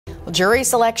Jury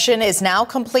selection is now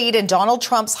complete in Donald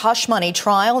Trump's hush money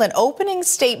trial, and opening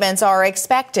statements are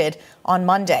expected on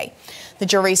Monday. The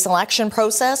jury selection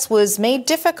process was made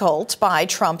difficult by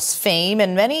Trump's fame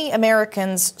and many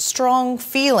Americans' strong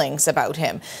feelings about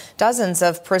him. Dozens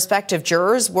of prospective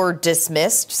jurors were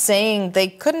dismissed, saying they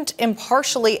couldn't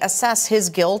impartially assess his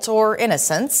guilt or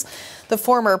innocence. The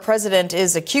former president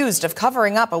is accused of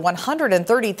covering up a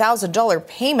 $130,000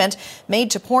 payment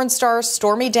made to porn star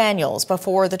Stormy Daniels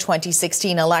before the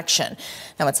 2016 election.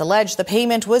 Now, it's alleged the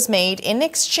payment was made in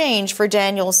exchange for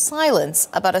Daniels' silence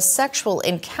about a sexual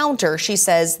encounter she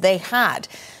says they had.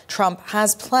 Trump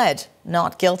has pled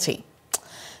not guilty.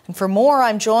 And for more,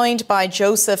 I'm joined by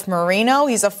Joseph Moreno.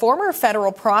 He's a former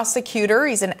federal prosecutor.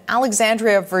 He's in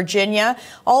Alexandria, Virginia.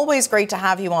 Always great to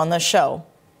have you on the show.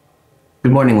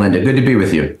 Good morning, Linda. Good to be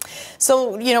with you.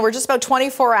 So, we're just about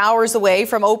 24 hours away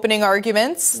from opening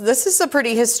arguments. This is a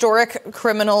pretty historic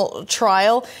criminal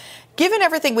trial. Given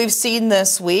everything we've seen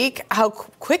this week, how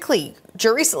quickly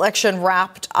jury selection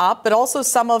wrapped up, but also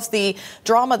some of the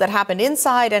drama that happened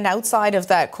inside and outside of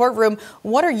that courtroom,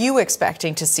 what are you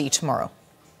expecting to see tomorrow?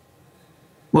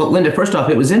 Well, Linda, first off,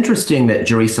 it was interesting that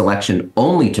jury selection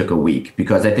only took a week,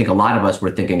 because I think a lot of us were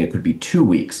thinking it could be 2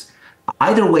 weeks.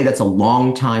 Either way, that's a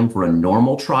long time for a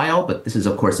normal trial, but this is,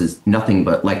 of course, nothing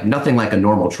like a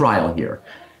normal trial here.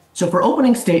 So for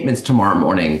opening statements tomorrow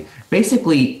morning,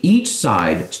 basically each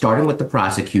side, starting with the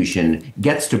prosecution,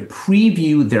 gets to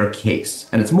preview their case.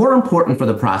 And it's more important for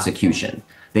the prosecution.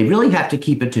 They really have to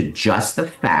keep it to just the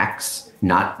facts,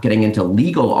 not getting into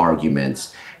legal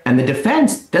arguments. And the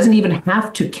defense doesn't even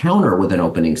have to counter with an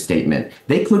opening statement.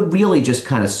 They could really just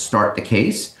kind of start the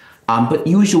case, but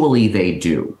usually they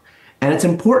do. And it's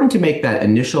important to make that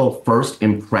initial first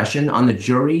impression on the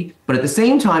jury, but at the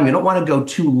same time, you don't want to go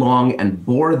too long and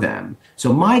bore them.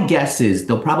 So my guess is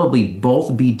they'll probably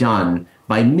both be done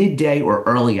by midday or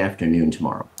early afternoon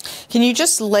tomorrow. Can you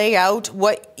just lay out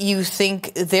what you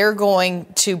think they're going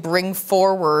to bring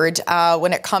forward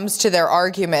when it comes to their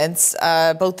arguments,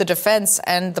 both the defense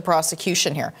and the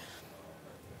prosecution here?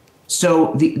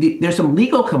 So there's some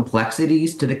legal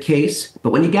complexities to the case,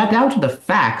 but when you get down to the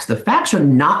facts are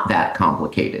not that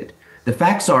complicated. The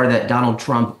facts are that Donald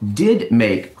Trump did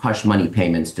make hush money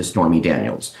payments to Stormy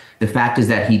Daniels. The fact is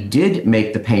that he did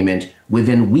make the payment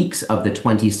within weeks of the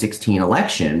 2016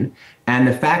 election. And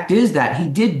the fact is that he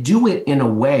did do it in a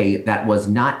way that was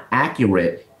not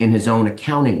accurate in his own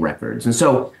accounting records. And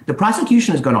so the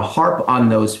prosecution is going to harp on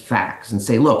those facts and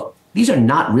say, look, these are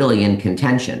not really in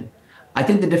contention. I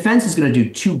think the defense is going to do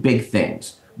two big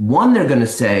things. One, they're going to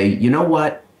say, you know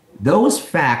what? Those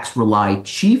facts rely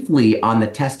chiefly on the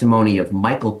testimony of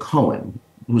Michael Cohen,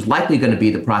 who's likely going to be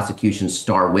the prosecution's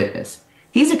star witness.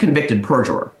 He's a convicted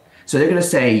perjurer. So they're going to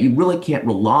say, you really can't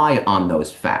rely on those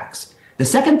facts. The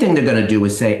second thing they're going to do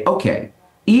is say, okay,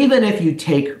 even if you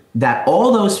take that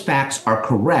all those facts are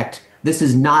correct, this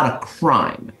is not a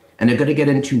crime. And they're going to get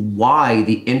into why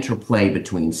the interplay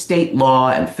between state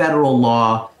law and federal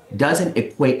law doesn't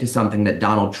equate to something that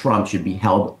Donald Trump should be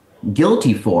held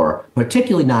guilty for,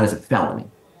 particularly not as a felony.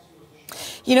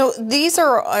 These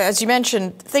are, as you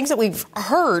mentioned, things that we've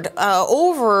heard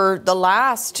over the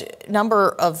last number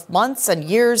of months and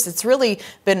years. It's really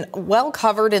been well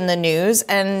covered in the news.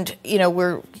 And,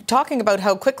 we're talking about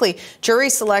how quickly jury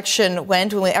selection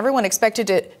went when everyone expected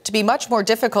it to be much more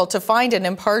difficult to find an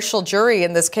impartial jury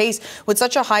in this case with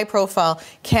such a high profile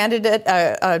candidate,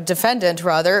 defendant,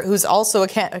 who's also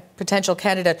a potential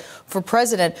candidate for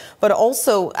president, but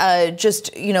also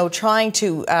trying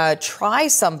to try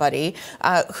somebody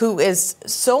who is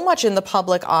so much in the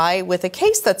public eye with a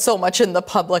case that's so much in the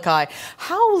public eye.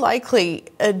 How likely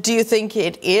do you think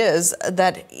it is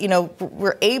that,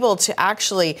 we're able to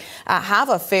actually have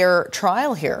a fair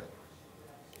trial here?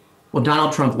 Well,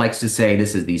 Donald Trump likes to say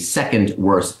this is the second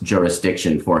worst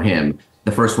jurisdiction for him,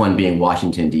 the first one being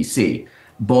Washington, D.C.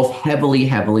 Both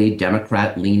heavily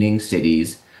Democrat-leaning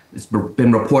cities. It's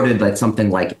been reported that something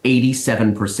like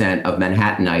 87% of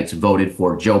Manhattanites voted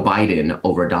for Joe Biden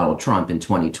over Donald Trump in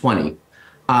 2020.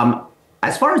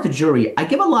 As far as the jury, I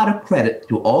give a lot of credit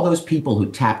to all those people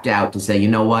who tapped out to say, you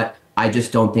know what, I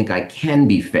just don't think I can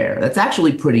be fair. That's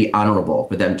actually pretty honorable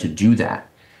for them to do that.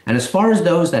 And as far as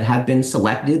those that have been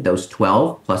selected, those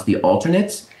 12 plus the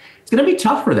alternates, it's going to be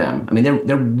tough for them. I mean,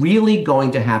 they're really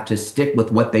going to have to stick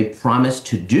with what they promised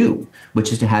to do,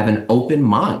 which is to have an open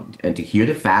mind and to hear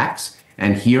the facts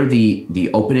and hear the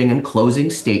opening and closing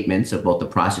statements of both the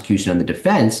prosecution and the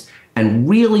defense and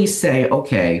really say,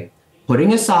 okay,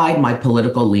 putting aside my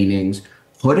political leanings,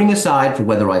 putting aside for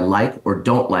whether I like or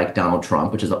don't like Donald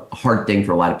Trump, which is a hard thing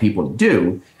for a lot of people to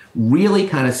do, really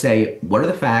kind of say, what are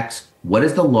the facts? what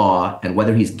is the law and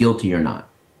whether he's guilty or not.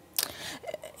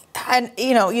 And,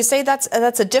 you say that's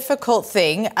a difficult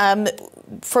thing.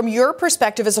 From your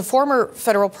perspective as a former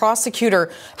federal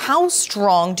prosecutor, how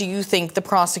strong do you think the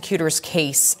prosecutor's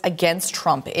case against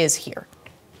Trump is here?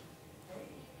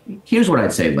 Here's what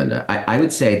I'd say, Linda. I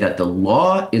would say that the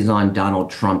law is on Donald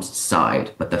Trump's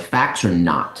side, but the facts are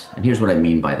not. And here's what I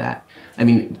mean by that. I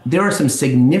mean, there are some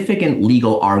significant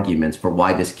legal arguments for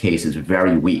why this case is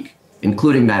very weak,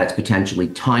 including that it's potentially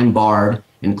time barred,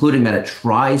 including that it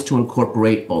tries to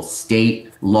incorporate both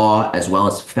state law as well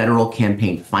as federal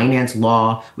campaign finance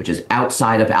law, which is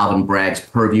outside of Alvin Bragg's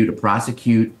purview to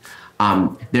prosecute.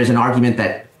 There's an argument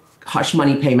that hush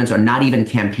money payments are not even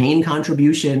campaign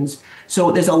contributions.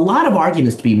 So there's a lot of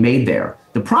arguments to be made there.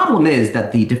 The problem is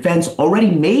that the defense already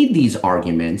made these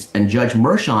arguments and Judge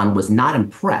Merchan was not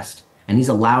impressed, and he's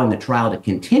allowing the trial to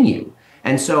continue.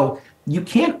 And so you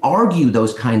can't argue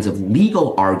those kinds of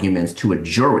legal arguments to a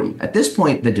jury. At this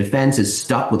point, the defense is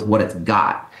stuck with what it's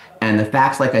got. And the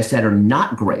facts, like I said, are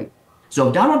not great. So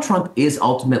if Donald Trump is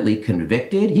ultimately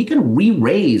convicted, he can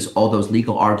re-raise all those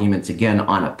legal arguments again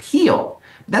on appeal.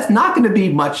 That's not going to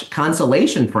be much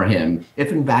consolation for him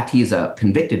if, in fact, he's a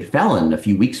convicted felon a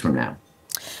few weeks from now.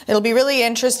 It'll be really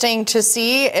interesting to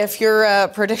see if your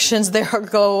predictions there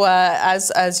go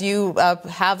as you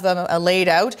have them laid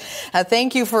out.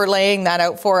 Thank you for laying that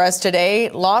out for us today.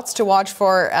 Lots to watch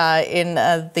for in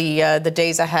the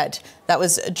days ahead. That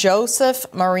was Joseph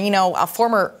Moreno, a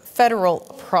former federal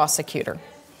prosecutor.